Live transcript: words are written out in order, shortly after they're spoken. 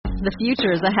The future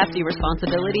is a hefty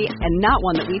responsibility and not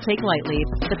one that we take lightly.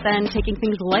 But then taking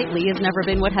things lightly has never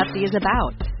been what Hefty is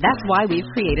about. That's why we've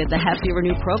created the Hefty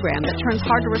Renew program that turns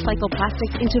hard-to-recycle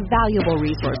plastics into valuable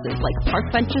resources like park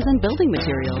benches and building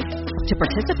materials. To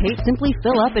participate, simply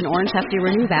fill up an orange Hefty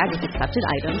Renew bag with accepted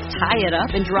items, tie it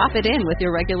up, and drop it in with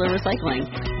your regular recycling.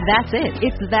 That's it.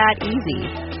 It's that easy.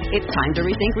 It's time to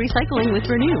rethink recycling with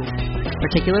Renew.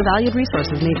 Particular valued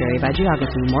resources may vary by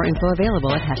geography. More info available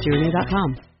at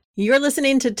heftyrenew.com. You're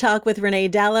listening to Talk with Renee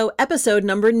Dallow, episode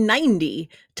number 90.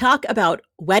 Talk about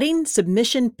wedding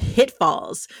submission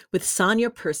pitfalls with Sonia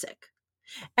Persick.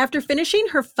 After finishing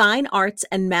her fine arts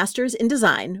and master's in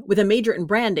design with a major in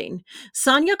branding,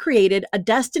 Sonia created a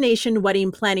destination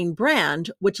wedding planning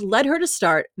brand, which led her to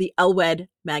start the ElWed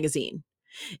magazine.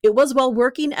 It was while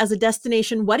working as a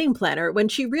destination wedding planner when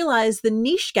she realized the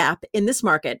niche gap in this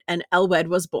market, and ElWed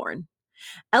was born.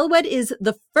 ElWed is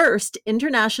the first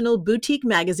international boutique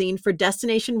magazine for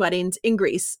destination weddings in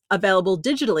Greece, available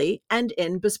digitally and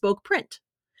in bespoke print.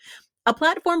 A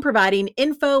platform providing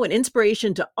info and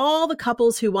inspiration to all the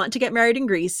couples who want to get married in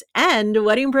Greece and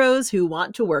wedding pros who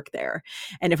want to work there.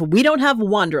 And if we don't have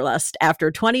Wanderlust after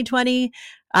 2020,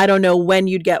 I don't know when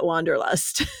you'd get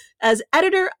Wanderlust. As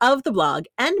editor of the blog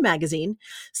and magazine,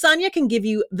 Sonia can give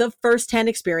you the first-hand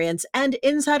experience and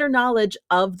insider knowledge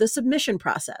of the submission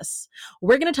process.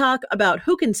 We're going to talk about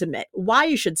who can submit, why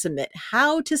you should submit,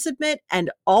 how to submit, and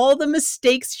all the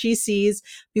mistakes she sees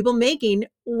people making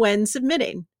when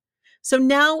submitting. So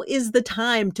now is the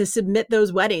time to submit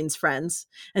those weddings, friends.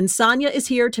 And Sonia is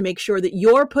here to make sure that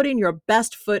you're putting your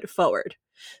best foot forward.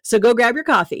 So go grab your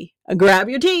coffee, grab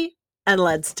your tea, and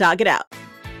let's talk it out.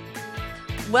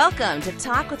 Welcome to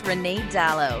Talk with Renee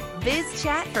Dallow, biz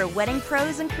chat for wedding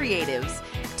pros and creatives.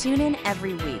 Tune in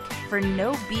every week for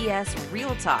no BS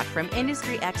real talk from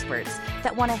industry experts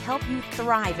that want to help you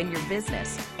thrive in your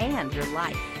business and your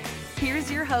life. Here's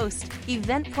your host,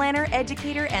 event planner,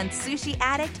 educator, and sushi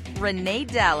addict, Renee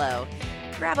Dallow.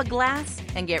 Grab a glass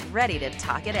and get ready to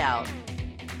talk it out.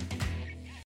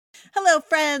 Hello,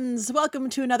 friends. Welcome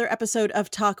to another episode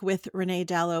of Talk with Renee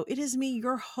Dallow. It is me,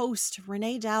 your host,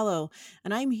 Renee Dallow,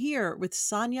 and I'm here with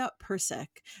Sonia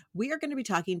Persick. We are going to be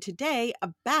talking today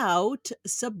about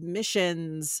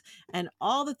submissions and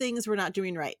all the things we're not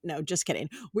doing right. No, just kidding.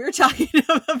 We're talking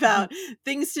about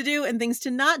things to do and things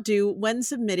to not do when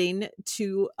submitting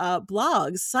to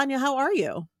blogs. Sonia, how are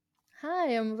you?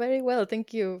 Hi, I'm very well.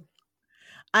 Thank you.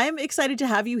 I'm excited to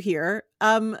have you here.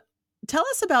 Tell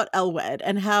us about ElWed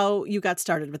and how you got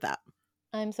started with that.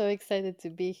 I'm so excited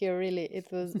to be here. Really, it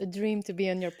was a dream to be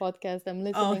on your podcast. I'm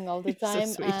listening all the time.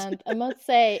 So and I must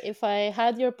say, if I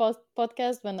had your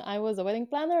podcast when I was a wedding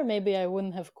planner, maybe I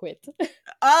wouldn't have quit.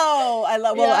 Oh, I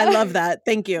love that.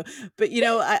 Thank you. But,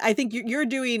 I think you're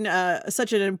doing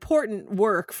such an important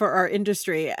work for our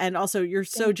industry. And also you're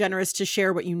so generous to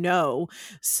share what you know.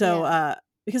 So,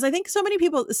 because I think so many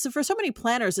people, for so many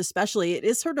planners especially, it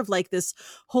is sort of like this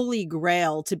holy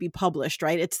grail to be published,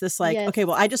 right? It's this like, okay,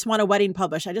 well, I just want a wedding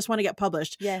published. I just want to get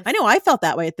published. Yes. I know I felt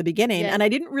that way at the beginning and I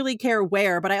didn't really care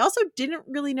where, but I also didn't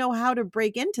really know how to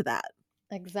break into that.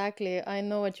 Exactly. I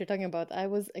know what you're talking about. I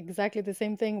was exactly the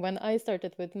same thing when I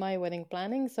started with my wedding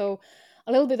planning. So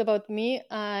a little bit about me.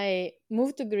 I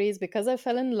moved to Greece because I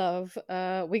fell in love.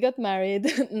 We got married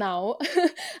now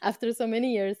after so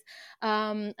many years.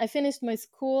 I finished my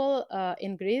school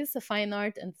in Greece, fine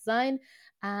art and design.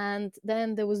 And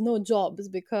then there was no jobs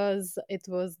because it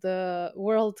was the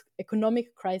world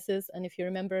economic crisis. And if you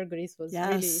remember, Greece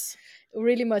was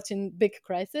really much in big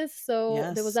crisis.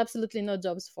 So there was absolutely no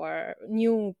jobs for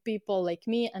new people like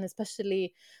me, and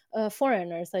especially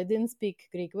foreigners. I didn't speak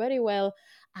Greek very well.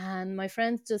 And my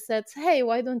friends just said, hey,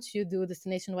 why don't you do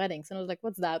destination weddings? And I was like,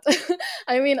 what's that?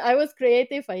 I mean, I was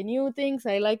creative. I knew things.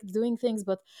 I liked doing things,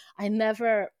 but I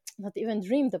never not even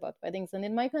dreamed about weddings. And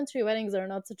in my country, weddings are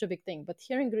not such a big thing. But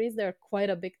here in Greece, they're quite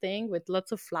a big thing with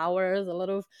lots of flowers, a lot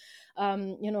of,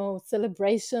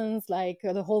 celebrations, like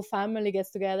the whole family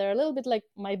gets together, a little bit like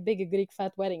My Big Greek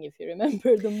Fat Wedding, if you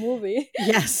remember the movie.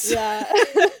 Yes. Yeah.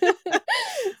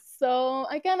 So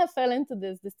I kind of fell into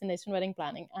this destination wedding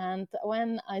planning. And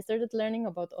when I started learning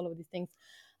about all of these things,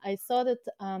 I saw that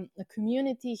a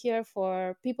community here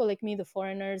for people like me, the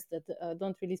foreigners that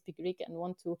don't really speak Greek and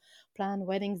want to plan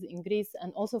weddings in Greece,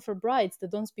 and also for brides that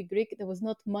don't speak Greek, there was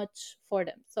not much for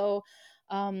them. So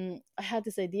I had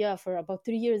this idea for about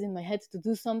 3 years in my head to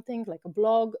do something like a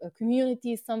blog, a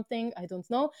community, something, I don't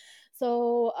know.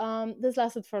 So this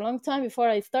lasted for a long time before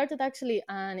I started actually.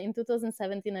 And in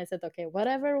 2017, I said, okay,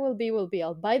 whatever will be, will be.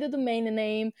 I'll buy the domain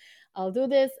name, I'll do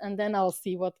this, and then I'll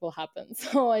see what will happen.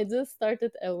 So I just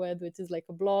started Elwed, which is like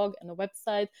a blog and a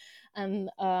website, and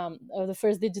the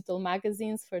first digital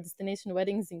magazines for destination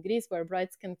weddings in Greece, where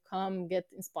brides can come, get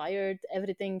inspired,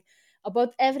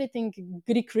 about everything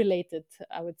Greek related,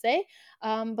 I would say.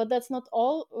 But that's not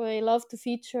all. I love to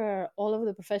feature all of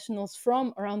the professionals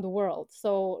from around the world.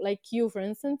 So like you, for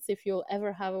instance, if you'll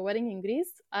ever have a wedding in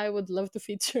Greece, I would love to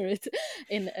feature it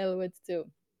in Elwed too.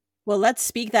 Well, let's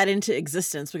speak that into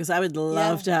existence, because I would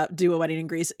love to do a wedding in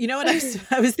Greece. You know what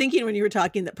I was thinking when you were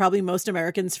talking, that probably most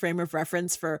Americans' frame of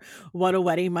reference for what a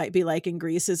wedding might be like in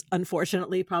Greece is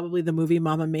unfortunately probably the movie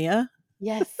Mamma Mia.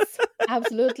 Yes,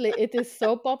 absolutely. It is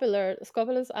so popular.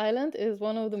 Skopelos Island is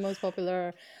one of the most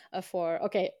popular for,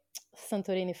 okay,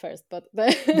 Santorini first, but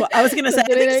well, I was going to say,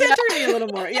 I think Santorini a little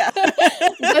more, yeah.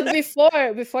 But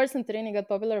before Santorini got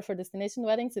popular for destination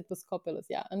weddings, it was Skopelos,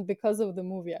 yeah, and because of the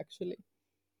movie, actually.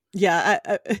 Yeah,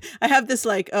 I have this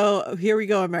like, oh, here we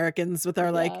go, Americans, with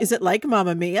our like, is it like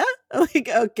Mamma Mia? Like,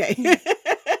 okay.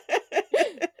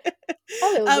 A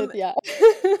little bit, yeah.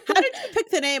 How did you pick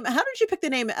the name? How did you pick the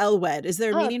name Elwed? Is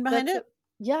there a meaning behind it?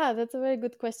 Yeah, that's a very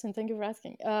good question. Thank you for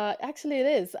asking. Actually, it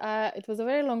is. It was a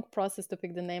very long process to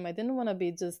pick the name. I didn't want to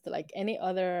be just like any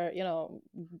other,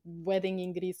 wedding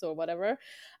in Greece or whatever.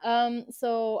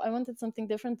 So I wanted something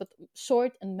different, but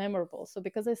short and memorable. So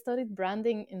because I studied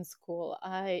branding in school,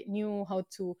 I knew how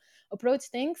to approach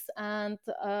things, and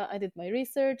I did my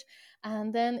research,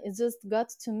 and then it just got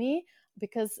to me.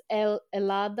 Because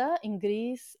Elada in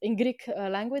Greek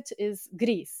language is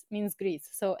Greece, means Greece.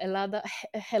 So Elada,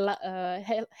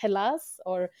 Hellas,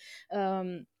 or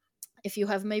if you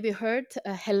have maybe heard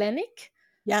Hellenic.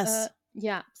 Yes.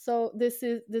 Yeah. So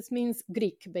this means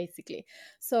Greek basically.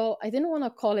 So I didn't want to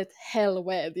call it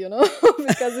Hellwed,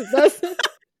 because it doesn't.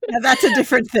 Yeah, that's a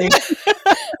different thing.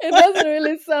 It doesn't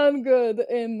really sound good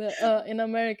in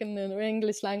American or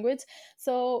English language.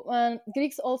 So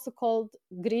Greeks also called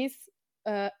Greece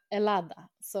Elada,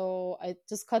 so I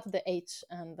just cut the H,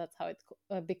 and that's how it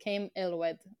became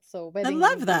Elwed. So wedding. I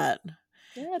love that.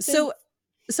 Yeah, so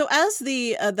as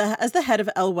the head of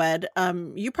Elwed,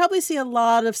 you probably see a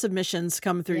lot of submissions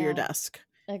come through your desk.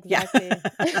 Exactly.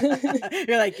 Yeah.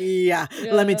 You're like, yeah,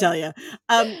 let me tell you.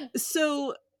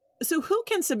 So who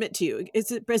can submit to you?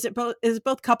 Is it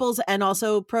both couples and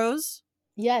also pros?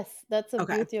 Yes, that's the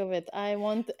beauty of it. I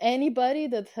want anybody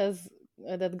that has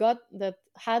that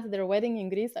had their wedding in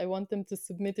Greece, I want them to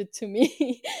submit it to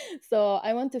me. So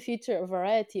I want to feature a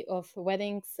variety of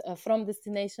weddings from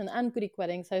destination and Greek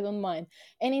weddings. I don't mind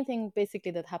anything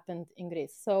basically that happened in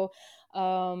Greece. So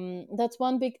that's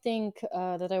one big thing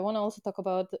that I want to also talk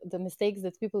about, the mistakes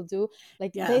that people do.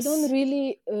 Like they don't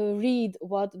really read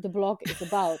what the blog is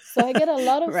about. So I get a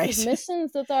lot of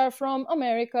submissions that are from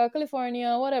America,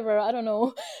 California, whatever, I don't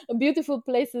know, beautiful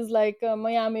places like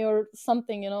Miami or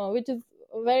something, which is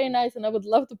very nice, and I would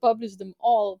love to publish them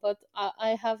all. But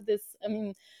I have this,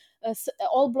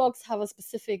 all blogs have a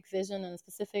specific vision and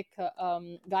specific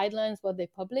guidelines what they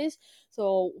publish.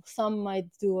 So some might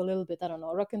do a little bit, I don't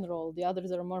know, rock and roll. The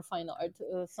others are more fine art.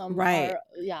 Some are,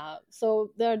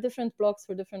 so there are different blogs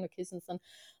for different occasions, and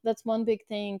that's one big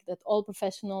thing that all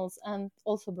professionals and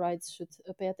also brides should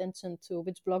pay attention to,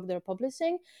 which blog they're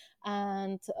publishing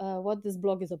and what this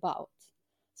blog is about.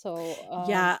 So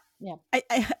I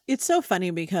it's so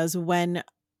funny because when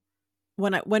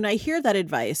I hear that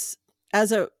advice,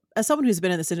 as someone who's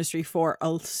been in this industry for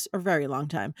a very long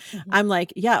time, I'm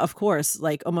like, yeah, of course,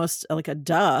 like almost like a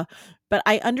duh. But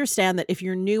I understand that if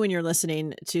you're new and you're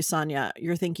listening to Sonia,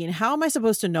 you're thinking, how am I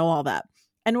supposed to know all that?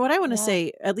 And what I want to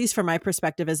say, at least from my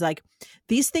perspective, is like,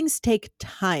 these things take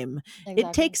time. Exactly.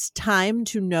 It takes time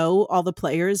to know all the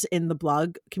players in the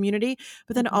blog community,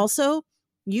 but then also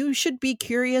you should be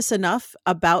curious enough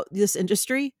about this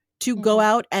industry to go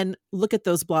out and look at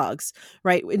those blogs,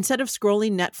 right? Instead of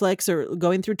scrolling Netflix or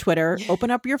going through Twitter, open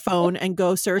up your phone and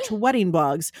go search wedding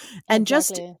blogs and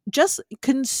just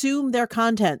consume their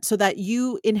content so that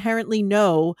you inherently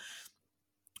know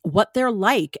what they're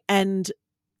like. And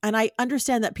I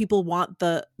understand that people want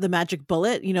the magic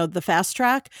bullet, the fast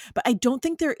track, but I don't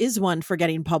think there is one for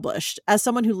getting published. As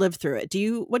someone who lived through it,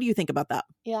 what do you think about that?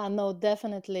 Yeah, no,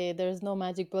 definitely. There's no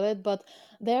magic bullet, but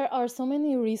There are so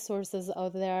many resources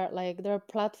out there. Like there are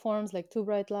platforms like Two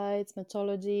Bright Lights,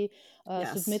 Matchology,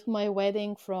 Yes. Submit My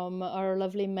Wedding from our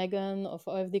lovely Megan of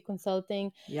OFD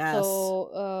Consulting. Yes.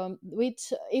 So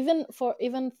which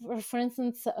for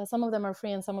instance, some of them are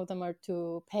free and some of them are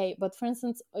to pay. But for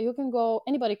instance,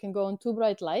 anybody can go on Two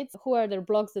Bright Lights, who are their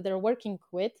blogs that they're working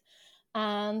with,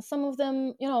 and some of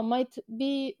them might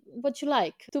be what you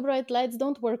like. Two Bright Lights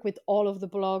don't work with all of the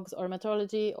blogs, or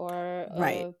Metrology, or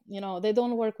Right. they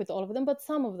don't work with all of them, but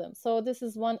some of them. So this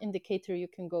is one indicator you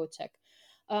can go check.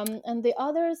 And the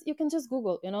others you can just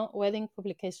Google, wedding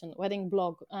publication, wedding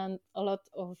blog, and a lot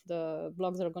of the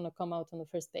blogs are going to come out on the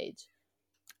first page.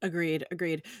 Agreed.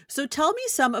 Agreed. So tell me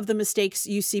some of the mistakes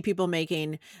you see people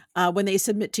making when they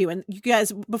submit to you. And you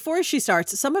guys, before she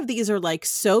starts, some of these are like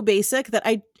so basic that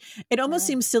it almost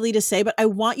Yeah, seems silly to say, but I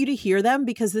want you to hear them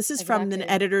because this is from an exactly.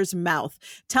 editor's mouth.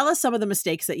 Tell us some of the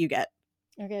mistakes that you get.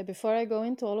 Okay, before I go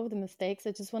into all of the mistakes,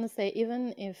 I just want to say,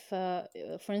 even if,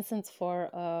 for instance, for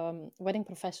wedding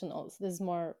professionals, this is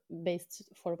more based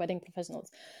for wedding professionals.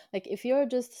 Like if you're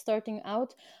just starting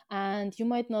out and you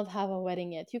might not have a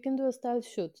wedding yet, you can do a style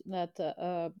shoot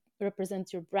that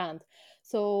represents your brand.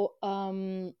 So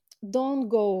don't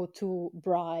go to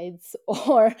Brides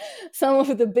or some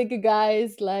of the big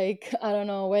guys like, I don't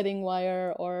know, Wedding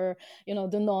Wire, or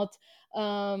The Knot,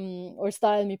 or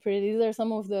Style Me Pretty. These are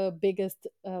some of the biggest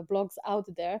blogs out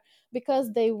there,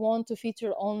 because they want to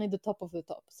feature only the top of the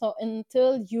top. So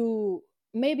until you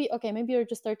maybe you're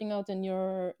just starting out and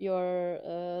your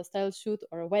style shoot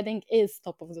or wedding is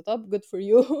top of the top, good for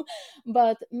you.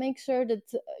 But make sure that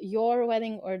your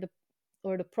wedding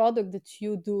or the product that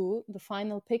you do, the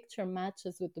final picture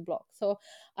matches with the blog. So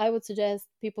I would suggest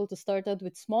people to start out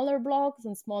with smaller blogs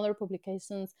and smaller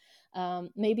publications,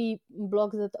 maybe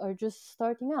blogs that are just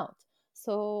starting out.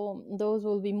 So those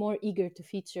will be more eager to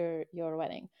feature your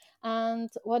wedding. And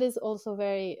what is also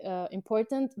very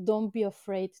important, don't be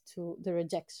afraid to the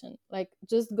rejection. Like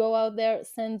just go out there,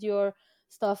 send your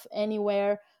stuff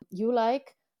anywhere you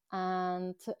like.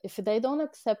 And if they don't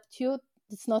accept you,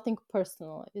 it's nothing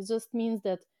personal. It just means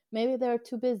that maybe they're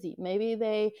too busy. Maybe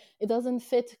it doesn't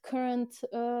fit current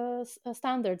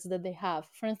standards that they have.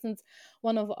 For instance,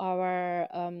 one of our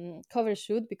cover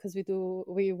shoot, because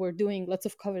we were doing lots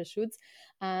of cover shoots,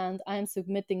 and I'm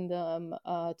submitting them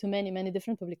to many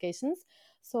different publications.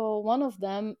 So one of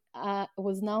them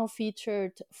was now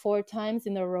featured 4 times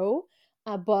in a row.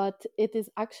 But it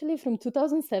is actually from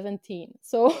 2017.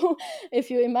 So if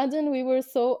you imagine, we were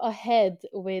so ahead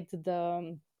with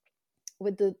the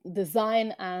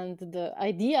design and the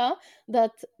idea,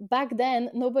 that back then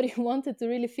nobody wanted to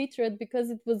really feature it because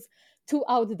it was too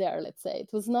out there. Let's say it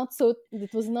was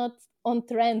not on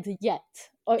trend yet,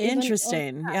 or even on.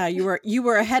 Interesting. Yeah, you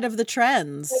were ahead of the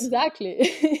trends.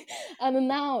 Exactly. And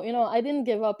now, I didn't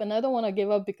give up, and I don't want to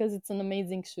give up, because it's an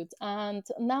amazing shoot. And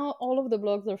now all of the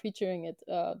blogs are featuring it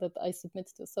that I submit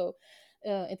to. So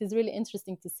it is really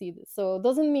interesting to see this. So it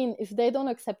doesn't mean if they don't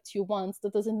accept you once,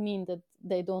 that doesn't mean that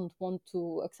they don't want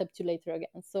to accept you later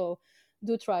again. So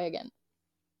do try again.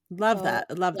 Love So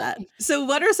that. Love yeah. that. So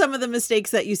what are some of the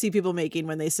mistakes that you see people making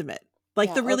when they submit? Like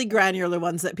Yeah. the really Okay. granular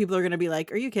ones that people are going to be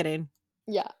like, "Are you kidding?"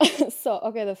 Yeah. So,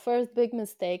 okay, the first big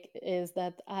mistake is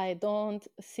that I don't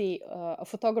see a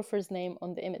photographer's name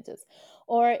on the images,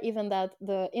 or even that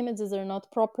the images are not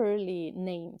properly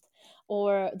named,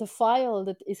 or the file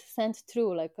that is sent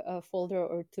through, like a folder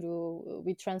or through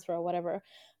WeTransfer or whatever,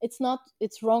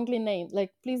 it's wrongly named.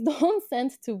 Like, please don't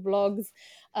send to blogs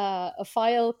a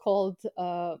file called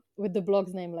with the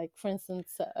blog's name, like for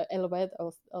instance Elwed,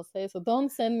 I'll say. So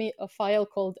don't send me a file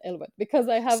called Elwed, because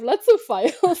I have lots of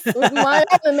files with my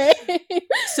name.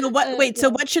 So what wait, so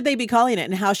Yeah. what should they be calling it,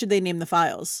 and how should they name the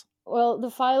files? Well, the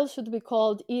file should be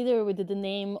called either with the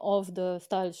name of the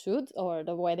style shoot or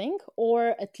the wedding,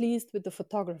 or at least with the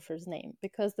photographer's name,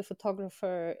 because the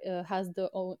photographer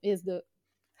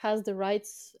has the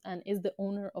rights and is the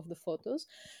owner of the photos.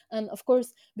 And of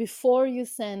course, before you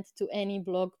send to any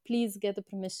blog, please get the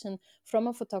permission from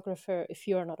a photographer if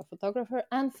you are not a photographer,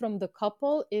 and from the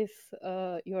couple if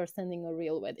you are sending a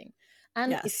real wedding.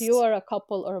 And if you Yes. are a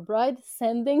couple or a bride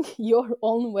sending your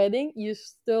own wedding, you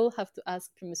still have to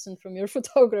ask permission from your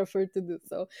photographer to do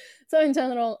so. So in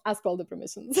general, ask all the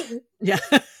permissions. Yeah.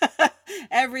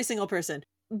 Every single person.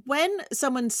 When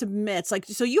someone submits, like,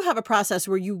 so you have a process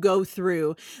where you go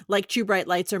through like Two Bright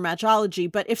Lights or Matchology,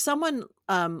 but if someone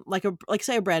like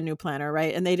say a brand new planner,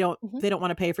 right, and they don't Mhm,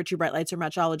 want to pay for Two Bright Lights or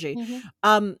Matchology, mhm.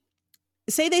 um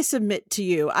say they submit to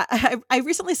you. I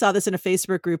recently saw this in a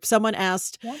Facebook group. Someone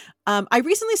asked, Yeah. I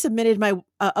recently submitted my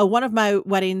one of my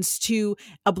weddings to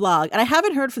a blog, and I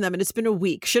haven't heard from them, and it's been a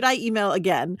week. Should I email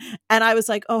again? And I was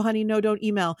like, oh, honey, no, don't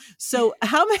email. So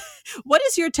what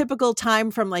is your typical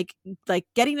time from like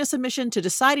getting a submission to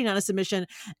deciding on a submission,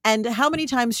 and how many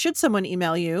times should someone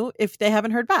email you if they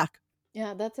haven't heard back?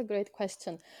 Yeah, that's a great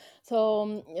question.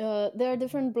 So there are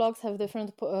different blogs have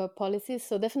different policies.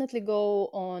 So definitely go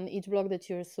on each blog that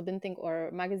you're submitting or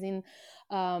magazine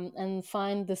and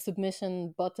find the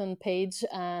submission button page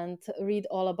and read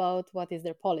all about what is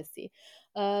their policy.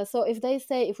 So if they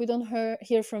say, if we don't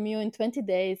hear from you in 20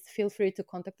 days, feel free to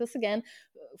contact us again.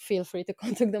 Feel free to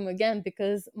contact them again,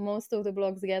 because most of the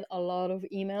blogs get a lot of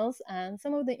emails and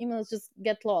some of the emails just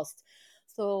get lost.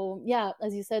 So yeah,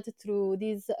 as you said, through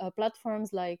these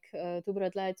platforms like Two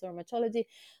Bright Lights or Matchology,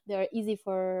 they are easy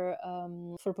for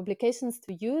publications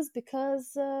to use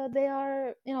because they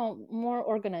are, more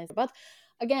organized. But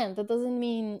again, that doesn't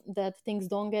mean that things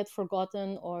don't get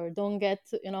forgotten or don't get,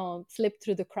 slipped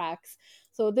through the cracks.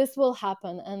 So this will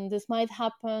happen, and this might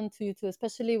happen to you too,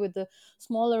 especially with the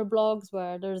smaller blogs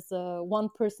where there's one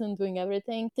person doing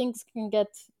everything. Things can get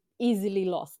easily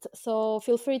lost. So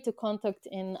feel free to contact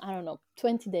in,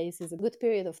 20 days is a good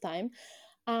period of time.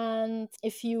 And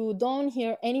if you don't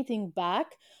hear anything back,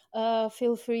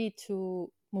 feel free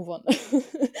to move on.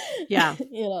 Yeah,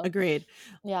 agreed.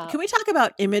 Yeah. Can we talk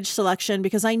about image selection?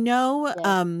 Because I know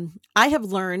I have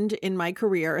learned in my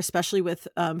career, especially with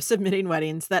submitting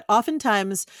weddings, that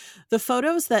oftentimes the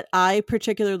photos that I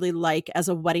particularly like as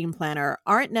a wedding planner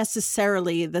aren't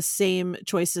necessarily the same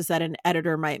choices that an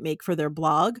editor might make for their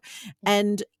blog.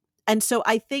 And so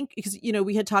I think, because,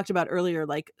 we had talked about earlier,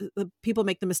 like people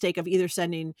make the mistake of either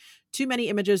sending too many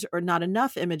images or not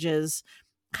enough images.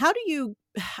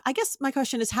 I guess my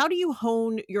question is, how do you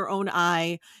hone your own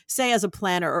eye, say as a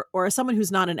planner or as someone who's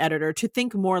not an editor, to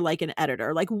think more like an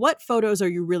editor? Like, what photos are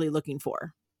you really looking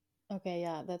for? Okay,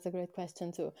 yeah, that's a great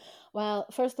question too. Well,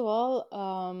 first of all,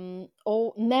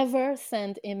 never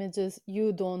send images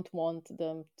you don't want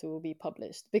them to be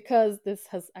published, because this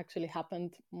has actually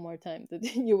happened more times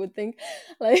than you would think.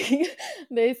 Like,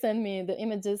 they send me the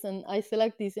images and I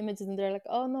select these images and they're like,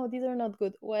 oh no, these are not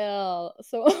good. Well,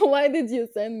 so why did you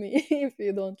send me if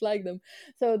you don't like them?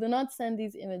 So do not send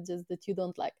these images that you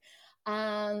don't like.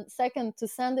 And second, to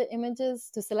select the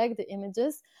images,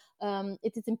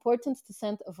 it is important to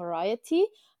send a variety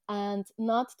and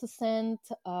not to send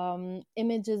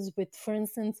images with, for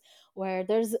instance, where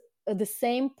there's the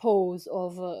same pose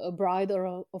of a bride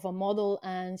or of a model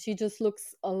and she just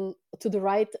looks to the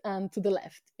right and to the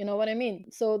left. You know what I mean?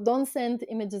 So don't send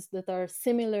images that are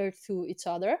similar to each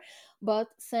other, but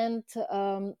send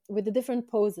with the different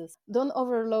poses. Don't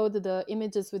overload the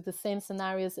images with the same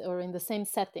scenarios or in the same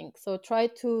setting. So try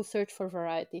to search for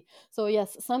variety. So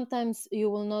yes, sometimes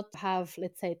you will not have,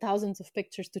 let's say, thousands of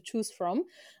pictures to choose from,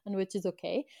 and which is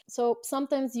okay. So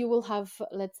sometimes you will have,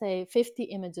 let's say, 50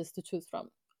 images to choose from.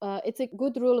 It's a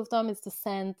good rule of thumb is to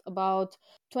send about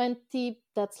 20,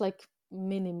 that's like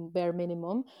bare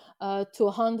minimum, to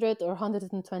 100 or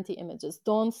 120 images.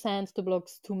 Don't send to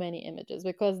blogs too many images,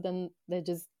 because then they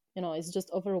just, it's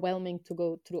just overwhelming to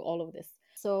go through all of this.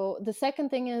 So the second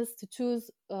thing is to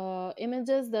choose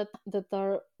images that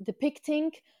are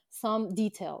depicting some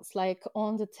details, like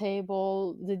on the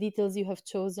table, the details you have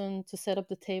chosen to set up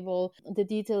the table, the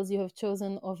details you have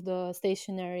chosen of the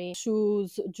stationery,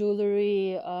 shoes,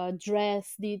 jewelry,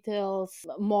 dress details,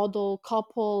 model,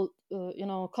 couple,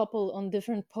 couple on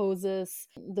different poses,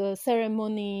 the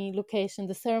ceremony location,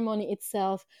 the ceremony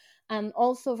itself. And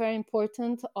also very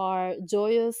important are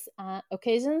joyous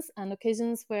occasions and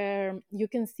occasions where you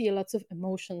can see lots of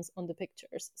emotions on the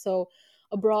pictures. So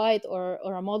a bride or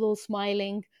a model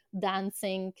smiling,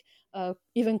 dancing,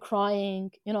 even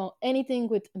crying, anything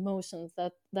with emotions,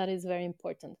 that is very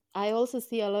important. I also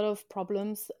see a lot of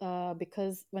problems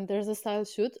because when there's a style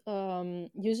shoot,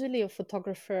 usually a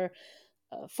photographer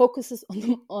focuses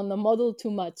on the model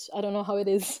too much. I don't know how it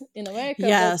is in America.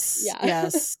 Yes,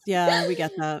 but yeah, we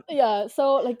get that. Yeah,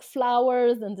 so like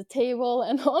flowers and the table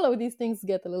and all of these things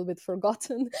get a little bit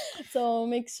forgotten. So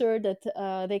make sure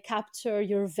that they capture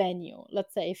your venue.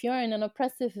 Let's say if you're in an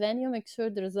oppressive venue, make sure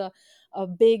there's a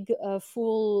big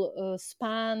full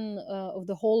span of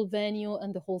the whole venue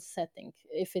and the whole setting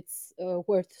if it's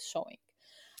worth showing.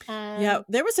 Yeah,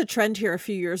 there was a trend here a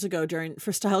few years ago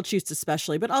for style shoots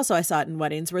especially, but also I saw it in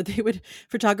weddings where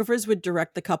photographers would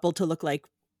direct the couple to look like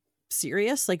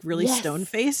serious, like really stone Yes.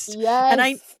 faced. And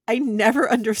Yes. I never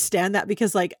understand that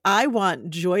because like I want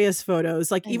joyous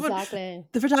photos. Like even Exactly.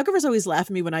 the photographers always laugh at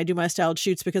me when I do my styled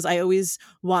shoots because I always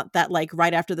want that like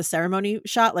right after the ceremony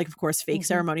shot, like of course fake Hmm.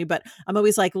 ceremony, but I'm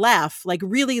always like laugh, like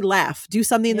really laugh, do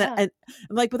something that Yeah.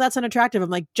 I'm like, but that's unattractive. I'm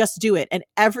like, just do it. And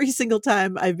every single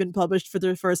time I've been published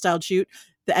for a styled shoot,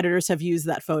 the editors have used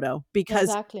that photo because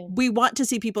Exactly. we want to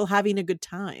see people having a good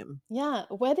time. Yeah,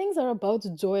 weddings are about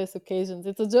joyous occasions.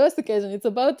 It's a joyous occasion. It's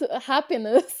about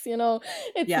happiness, you know.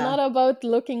 It's Yeah. not about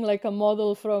looking like a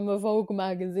model from a Vogue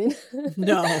magazine.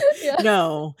 No, Yeah.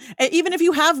 no. Even if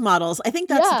you have models, I think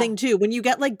that's the Yeah, thing too. When you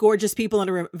get like gorgeous people in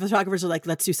a room, photographers are like,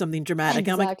 let's do something dramatic.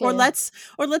 And I'm like, exactly.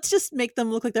 or let's just make them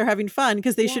look like they're having fun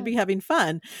because they should Yeah, be having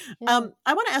fun. yeah.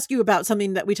 I want to ask you about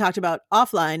something that we talked about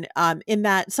offline, in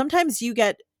that sometimes you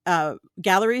get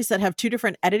galleries that have two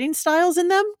different editing styles in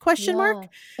them, question mark.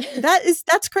 Yeah.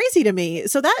 That's crazy to me.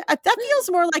 So that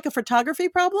feels more like a photography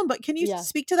problem, but can you Yeah.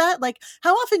 speak to that? Like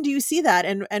how often do you see that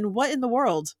and what in the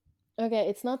world? Okay,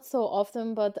 it's not so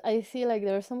often, but I see like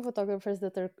there are some photographers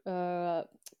that are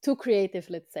too creative,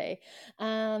 let's say,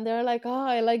 and they're like, "Oh,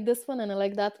 I like this one and I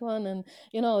like that one," and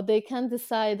you know they can't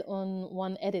decide on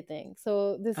one editing.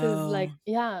 So this is like, Oh.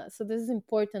 yeah, so this is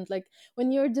important. Like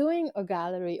when you're doing a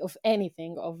gallery of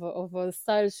anything, of a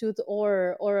style shoot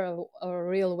or a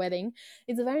real wedding,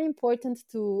 it's very important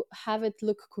to have it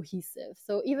look cohesive.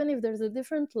 So even if there's a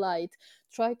different light,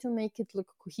 try to make it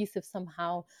look cohesive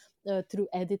somehow through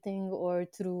editing or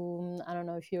through I don't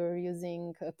know if you're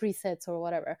using presets or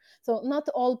whatever. So not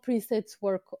all presets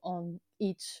work on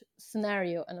each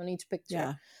scenario and on each picture.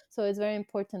 Yeah. So it's very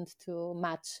important to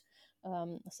match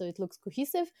so it looks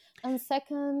cohesive. And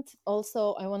second,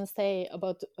 also I want to say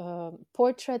about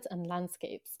portraits and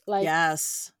landscapes. Like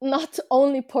Yes. not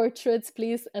only portraits,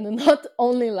 please, and not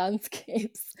only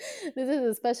landscapes. This is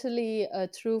especially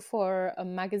true for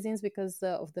magazines because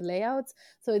of the layouts.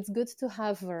 So it's good to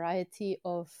have variety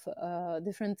of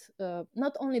different,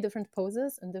 not only different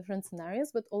poses and different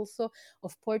scenarios, but also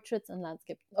of portraits and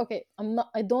landscape. Okay,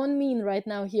 I don't mean right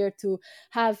now here to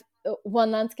have one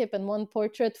landscape and one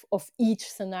portrait of each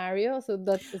scenario. So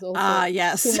that is also too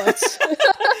Yes. much.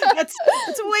 That's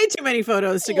way too many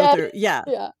photos to go Yeah, through. Yeah.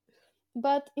 yeah.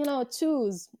 But you know,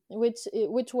 choose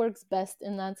which works best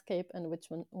in landscape and which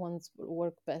ones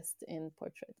work best in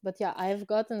portrait. But yeah, I've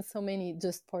gotten so many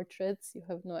just portraits, you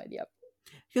have no idea.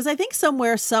 Because I think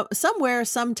somewhere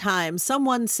sometime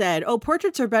someone said, "Oh,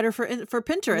 portraits are better for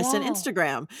Pinterest and Yeah,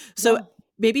 Instagram." So yeah,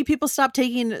 maybe people stop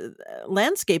taking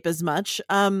landscape as much.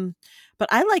 But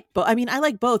I like both. I mean, I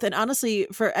like both. And honestly,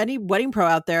 for any wedding pro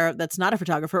out there that's not a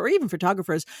photographer or even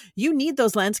photographers, you need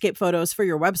those landscape photos for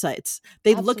your websites.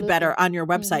 They look absolutely. better on your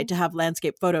Hmm. website to have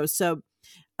landscape photos. So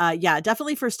yeah,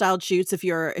 definitely for styled shoots. If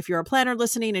you're a planner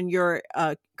listening and you're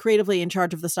creatively in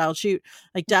charge of the styled shoot,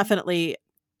 like Hmm. definitely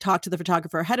talk to the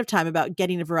photographer ahead of time about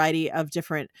getting a variety of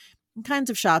different kinds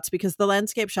of shots because the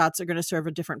landscape shots are going to serve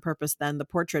a different purpose than the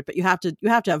portrait. But you have to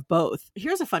have both.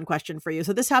 Here's a fun question for you.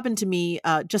 So this happened to me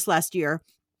just last year.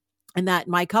 And that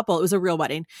my couple, it was a real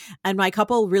wedding, and my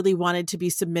couple really wanted to be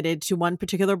submitted to one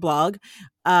particular blog.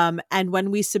 And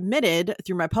when we submitted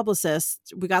through my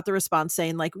publicist, we got the response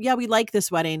saying, like, yeah, we like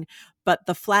this wedding, but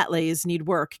the flat lays need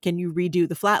work. Can you redo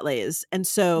the flat lays? And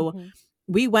so Hmm.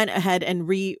 we went ahead and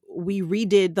we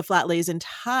redid the flat lays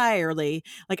entirely.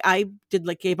 Like I did,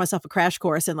 like gave myself a crash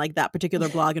course in like that particular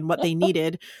blog and what they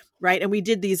needed, right? And we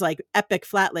did these like epic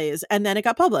flat lays, and then it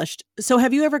got published. So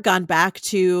have you ever gone back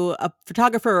to a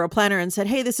photographer or a planner and said,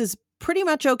 "Hey, this is pretty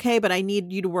much okay, but I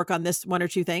need you to work on this one or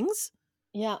two things"?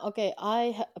 Yeah, okay.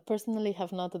 Personally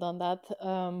have not done that,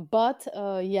 but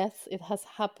yes, it has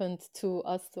happened to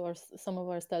us, to some of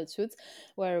our style shoots,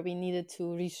 where we needed to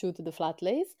reshoot the flat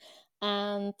lays,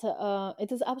 and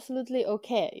it is absolutely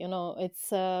okay. You know,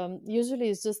 it's usually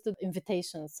it's just the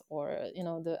invitations or you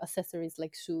know the accessories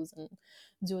like shoes and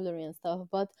jewelry and stuff.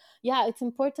 But yeah, it's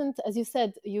important, as you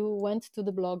said, you went to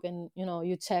the blog and you know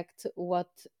you checked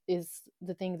what is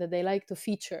the thing that they like to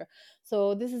feature.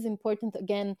 So this is important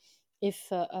again if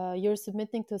you're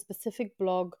submitting to a specific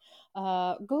blog,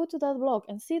 go to that blog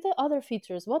and see the other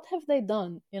features. What have they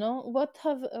done? You know, what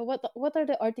are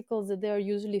the articles that they are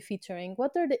usually featuring?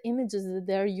 What are the images that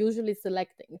they are usually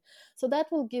selecting? So that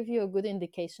will give you a good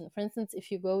indication. For instance, if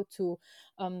you go to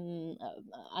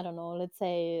I don't know, let's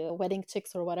say Wedding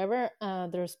Chicks or whatever,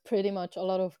 there's pretty much a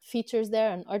lot of features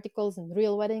there and articles and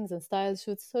real weddings and style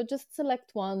shoots. So just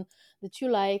select one that you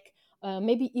like,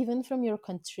 maybe even from your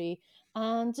country,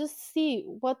 and just see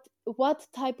what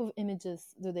type of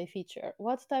images do they feature,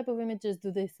 what type of images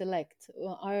do they select.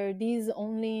 Are these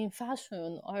only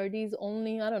fashion, are these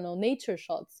only I don't know nature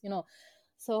shots, you know.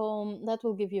 So that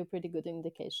will give you a pretty good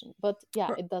indication. But yeah,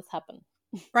 it does happen.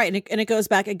 Right. And it goes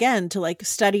back again to like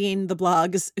studying the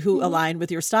blogs who align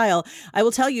with your style. I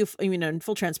will tell you, in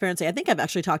full transparency, I think I've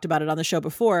actually talked about it on the show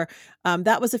before.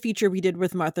 That was a feature we did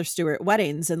with Martha Stewart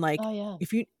Weddings. And like, Oh yeah,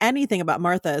 if you, anything about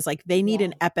Martha is like, they need yeah,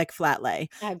 an epic flat lay.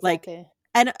 Like, exactly.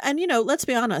 and let's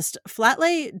be honest, flat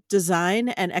lay design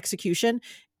and execution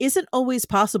isn't always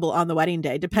possible on the wedding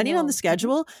day, depending on the No.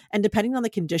 schedule and depending on the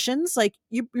conditions. Like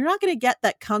you're not going to get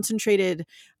that concentrated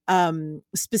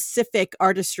specific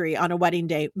artistry on a wedding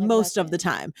day most of Exactly. the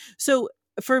time. So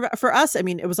for us, I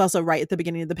mean, it was also right at the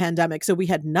beginning of the pandemic, so we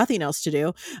had nothing else to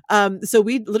do. So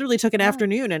we literally took an Yeah.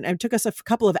 afternoon, and it took us a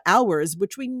couple of hours,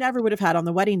 which we never would have had on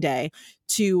the wedding day,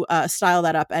 to style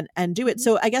that up and do it.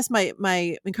 So I guess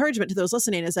my encouragement to those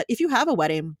listening is that if you have a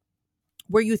wedding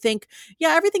where you think,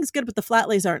 yeah, everything's good, but the flat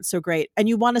lays aren't so great, and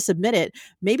you want to submit it,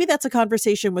 maybe that's a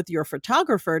conversation with your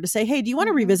photographer to say, hey, do you want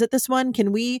to revisit this one?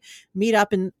 Can we meet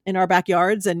up in our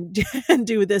backyards and and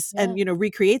do this and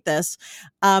recreate this?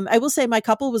 I will say my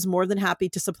couple was more than happy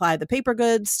to supply the paper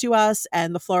goods to us,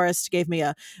 and the florist gave me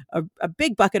a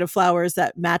big bucket of flowers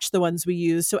that matched the ones we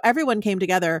used. So everyone came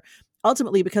together.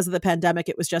 Ultimately, because of the pandemic,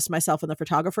 it was just myself and the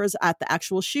photographers at the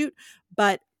actual shoot.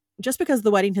 But just because the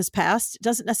wedding has passed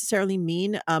doesn't necessarily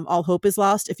mean all hope is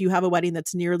lost if you have a wedding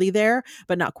that's nearly there,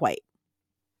 but not quite.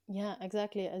 Yeah,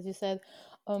 exactly. As you said,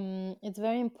 it's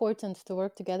very important to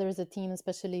work together as a team,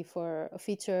 especially for a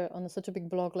feature on such a big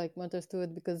blog like Martha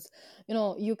Stewart, because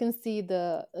you can see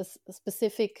the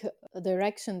specific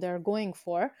direction they're going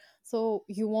for. So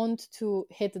you want to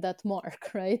hit that mark,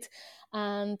 right?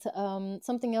 And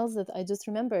something else that I just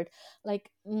remembered, like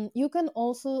you can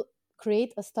also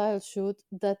create a style shoot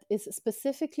that is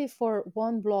specifically for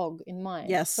one blog in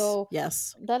mind. Yes. So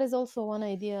yes. that is also one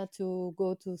idea, to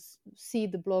go to see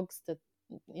the blogs that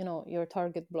your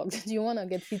target blog that you want to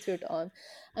get featured on,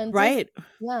 and right.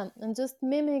 and just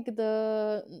mimic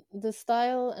the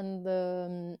style and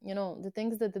the the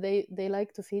things that they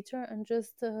like to feature, and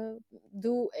just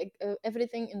do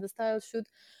everything in the style shoot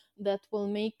that will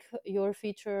make your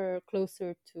feature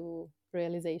closer to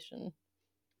realization.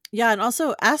 Yeah, and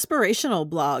also aspirational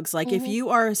blogs. Like if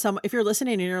you're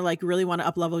listening and you're like really want to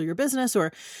up level your business,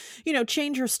 or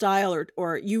change your style,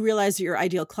 or you realize your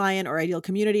ideal client or ideal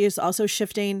community is also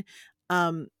shifting.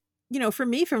 For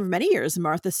me, for many years,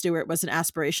 Martha Stewart was an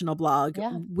aspirational blog.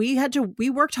 Yeah. We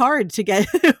worked hard to get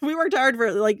we worked hard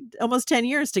for like almost 10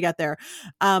 years to get there.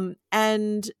 And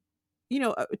I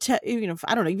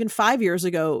don't know, even 5 years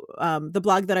ago, the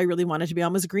blog that I really wanted to be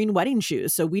on was Green Wedding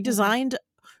Shoes. So we designed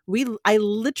I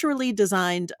literally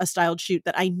designed a styled shoot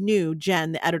that I knew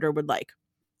Jen, the editor, would like.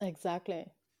 Exactly.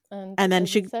 And then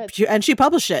she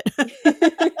published it.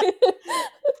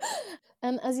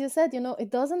 And as you said,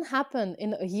 it doesn't happen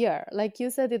in a year. Like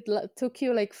you said, it took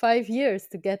you like 5 years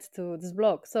to get to this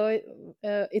blog. So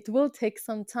it will take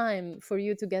some time for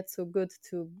you to get so good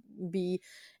to be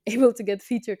able to get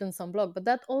featured on some blog. But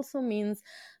that also means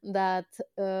that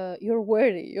you're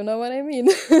worthy. You know what I mean?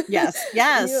 Yes.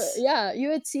 Yes.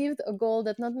 You achieved a goal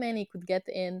that not many could get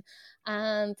in.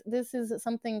 And this is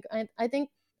something I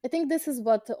think this is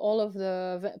what all of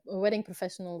the wedding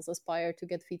professionals aspire to,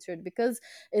 get featured, because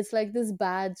it's like this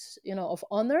badge, of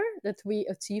honor that we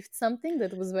achieved something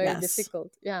that was very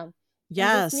difficult. Yeah.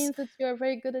 Yes. And this means that you're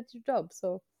very good at your job.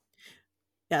 So.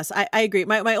 Yes, I agree.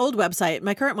 My old website,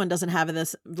 my current one doesn't have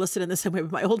this listed in the same way,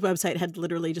 but my old website had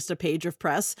literally just a page of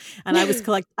press, and I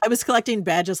was collecting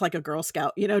badges like a Girl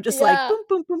Scout, just like boom,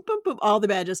 boom, boom, boom, boom, all the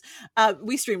badges.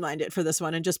 We streamlined it for this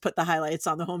one and just put the highlights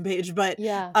on the homepage. But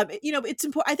it's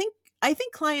important. I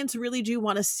think clients really do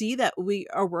want to see that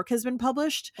our work has been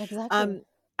published. Exactly.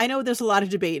 I know there's a lot of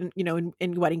debate,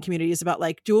 in wedding communities about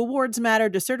like, do awards matter?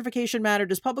 Does certification matter?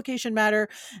 Does publication matter?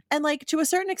 And like, to a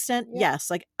certain extent, yes.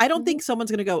 Like, I don't think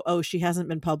someone's going to go, oh, she hasn't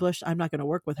been published, I'm not going to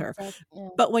work with her. Exactly. Yeah.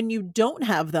 But when you don't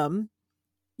have them,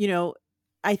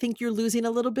 I think you're losing a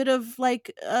little bit of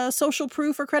like social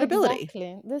proof or credibility.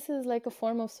 Exactly. This is like a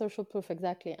form of social proof.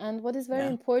 Exactly. And what is very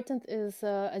important is,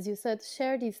 as you said,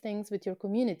 share these things with your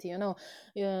community.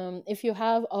 If you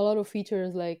have a lot of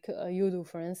features like you do,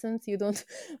 for instance, you don't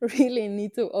really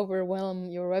need to overwhelm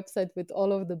your website with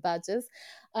all of the badges.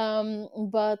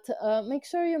 But make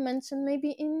sure you mention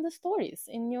maybe in the stories,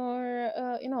 in your,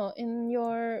 in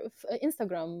your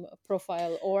Instagram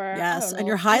profile, or and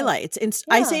your highlights.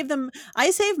 I save them.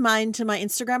 I save mine to my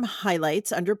Instagram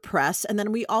highlights under press, and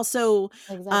then we also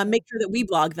make sure that we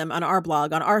blog them on our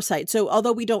blog on our site. So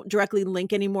although we don't directly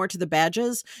link anymore to the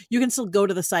badges, you can still go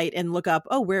to the site and look up.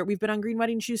 Oh, we've been on Green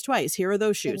Wedding Shoes twice. Here are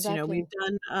those shoots. We've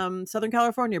done Southern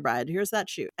California Bride. Here's that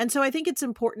shoot. And so I think it's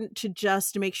important to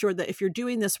just make sure that if you're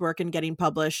doing this work and getting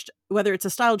published, whether it's a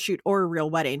styled shoot or a real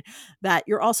wedding, that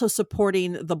you're also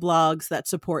supporting the blogs that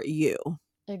support you.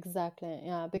 Exactly.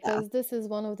 Yeah, because this is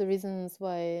one of the reasons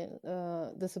why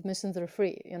the submissions are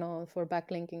free, for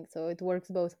backlinking. So it works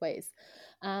both ways.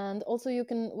 And also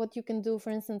what you can do,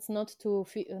 for instance, not to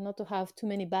have too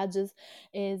many badges,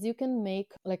 is you can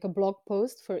make like a blog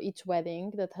post for each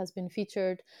wedding that has been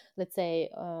featured. Let's say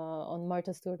on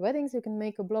Martha Stewart Weddings, you can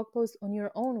make a blog post on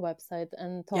your own website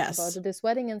and talk about this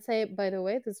wedding and say, by the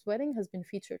way, this wedding has been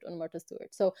featured on Martha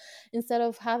Stewart. So instead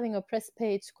of having a press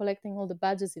page collecting all the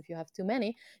badges if you have too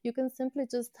many, you can simply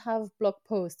just have blog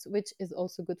posts, which is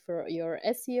also good for your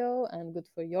SEO and good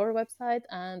for your website.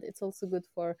 And it's also good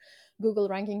for Google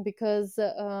ranking because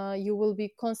you will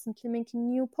be constantly making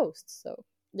new posts. So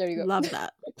there you go. Love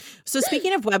that. So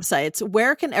speaking of websites,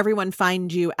 where can everyone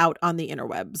find you out on the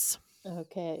interwebs?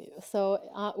 Okay, so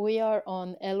we are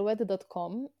on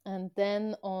elwed.com, and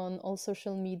then on all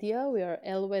social media, we are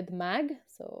Elwed Mag.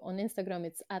 So on Instagram,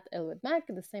 it's at Elwed Mag,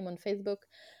 the same on Facebook,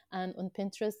 and on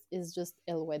Pinterest is just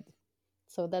Elwed.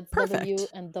 So that's Perfect. W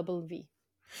and double V.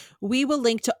 We will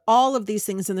link to all of these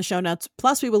things in the show notes.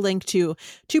 Plus, we will link to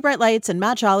Two Bright Lights and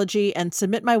Matchology and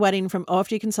Submit My Wedding from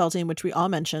OFD Consulting, which we all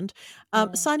mentioned.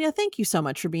 Sonia, thank you so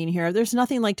much for being here. There's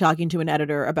nothing like talking to an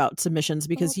editor about submissions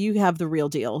because you have the real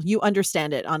deal. You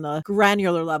understand it on a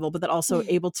granular level, but then also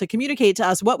able to communicate to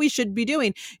us what we should be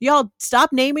doing. Y'all,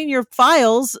 stop naming your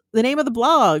files the name of the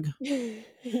blog.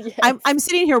 Yes. I'm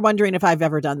sitting here wondering if I've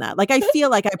ever done that. Like, I feel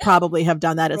like I probably have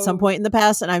done that at some point in the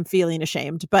past, and I'm feeling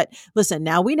ashamed. But listen,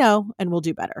 now we know, and we'll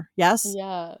do better. Yes?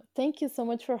 Yeah. Thank you so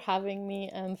much for having me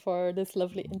and for this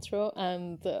lovely intro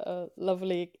and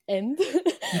lovely end.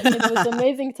 It was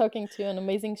amazing talking to you and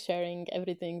amazing sharing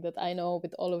everything that I know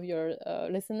with all of your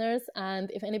listeners. And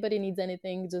if anybody needs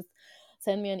anything, just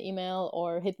send me an email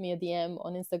or hit me a DM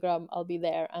on Instagram. I'll be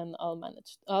there and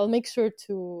I'll make sure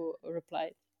to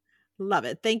reply. Love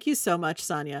it. Thank you so much,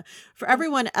 Sonia. For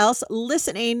everyone else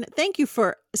listening, thank you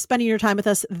for spending your time with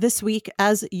us this week,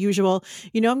 as usual.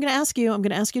 I'm going to ask you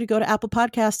to go to Apple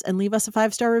Podcasts and leave us a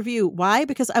 5-star review. Why?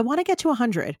 Because I want to get to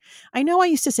 100. I know I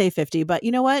used to say 50, but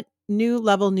you know what? New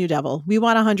level, new devil. We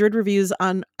want 100 reviews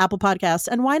on Apple Podcasts.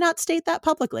 And why not state that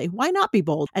publicly? Why not be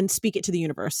bold and speak it to the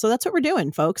universe? So that's what we're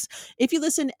doing, folks. If you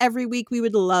listen every week, we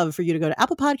would love for you to go to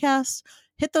Apple Podcasts,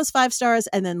 hit those 5 stars,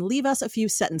 and then leave us a few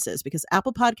sentences because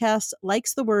Apple Podcasts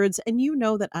likes the words, and you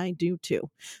know that I do too.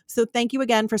 So thank you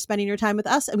again for spending your time with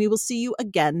us, and we will see you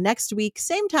again next week,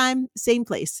 same time, same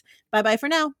place. Bye-bye for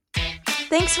now.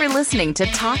 Thanks for listening to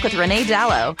Talk with Renee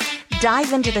Dallow.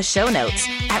 Dive into the show notes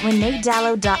at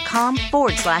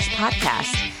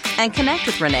reneedallow.com/podcast and connect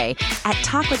with Renee at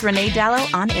Talk with Renee Dallow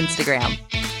on Instagram.